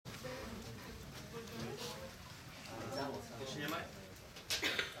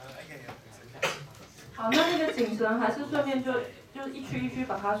请神还是顺便就一区一区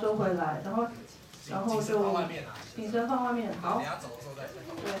把它收回来，然后就请神放外面，好。等下走的时候再讲。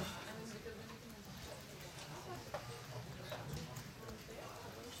对。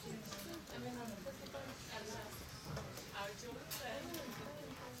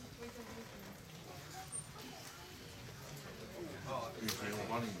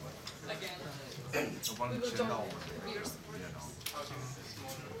我帮你签到我们的电脑。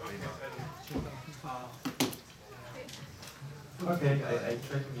Okay, I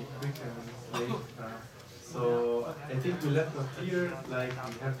try to be quick and late. So I think we left off here, like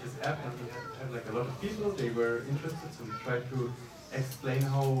we have this app and we have like a lot of people, they were interested, so we tried to explain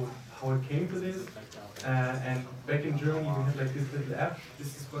how it came to this. And back in Germany we had like this little app.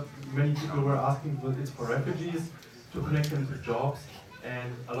 This is what many people were asking, but it's for refugees to connect them to jobs.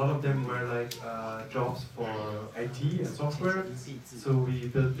 And a lot of them were like jobs for IT and software. So we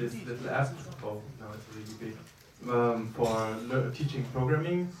built this little app, oh, now it's really big, for teaching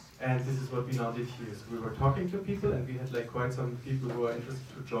programming. And this is what we now did here. So we were talking to people and we had like quite some people who are interested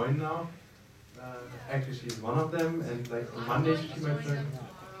to join now. Actually she's one of them, and like on Monday she might join.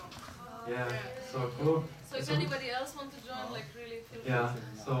 Yeah, so cool. So if anybody else wants to join, like really feel free. Yeah,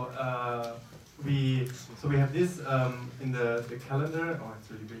 so we have this in the calendar. Oh,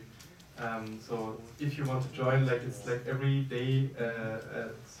 it's really big. So if you want to join, like it's like every day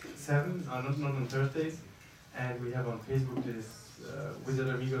at 7, not on Thursdays, and we have on Facebook this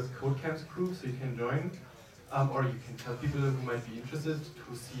WizardAmigos CodeCamps group, so you can join, or you can tell people who might be interested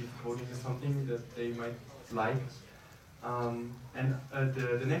to see if coding is something that they might like. And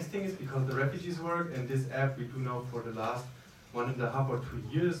the next thing is, because the refugees work and this app we do now for the last 1.5 or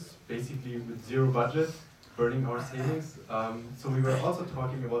 2 years, basically with zero budget, burning our savings. So we were also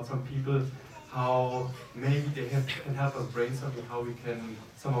talking about some people, how maybe they can help us brainstorming how we can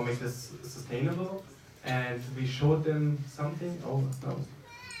somehow make this sustainable. And we showed them something. Oh no!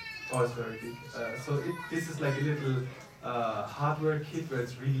 Oh, it's very big. This is like a little hardware kit where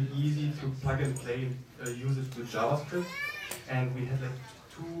it's really easy to plug and play and use it with JavaScript. And we had like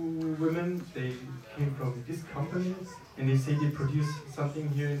 2 women. They came from this company, and they say they produce something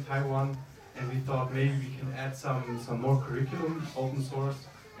here in Taiwan. And we thought maybe we can add some more curriculum, open source,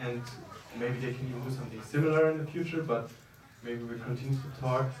 and maybe they can even do something similar in the future. But maybe we'll continue to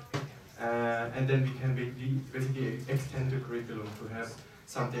talk. And then we can basically extend the curriculum to have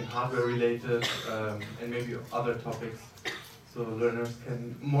something hardware related and maybe other topics, so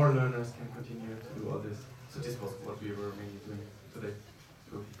more learners can continue to do all this. So this was what we were mainly doing today,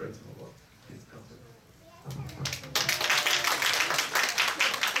 to brainstorm about this concept.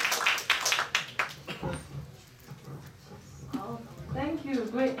 Thank you,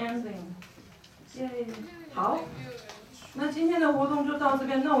 great ending. Yay. 好。那今天的活动就到这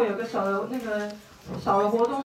边。那我有个小的活动。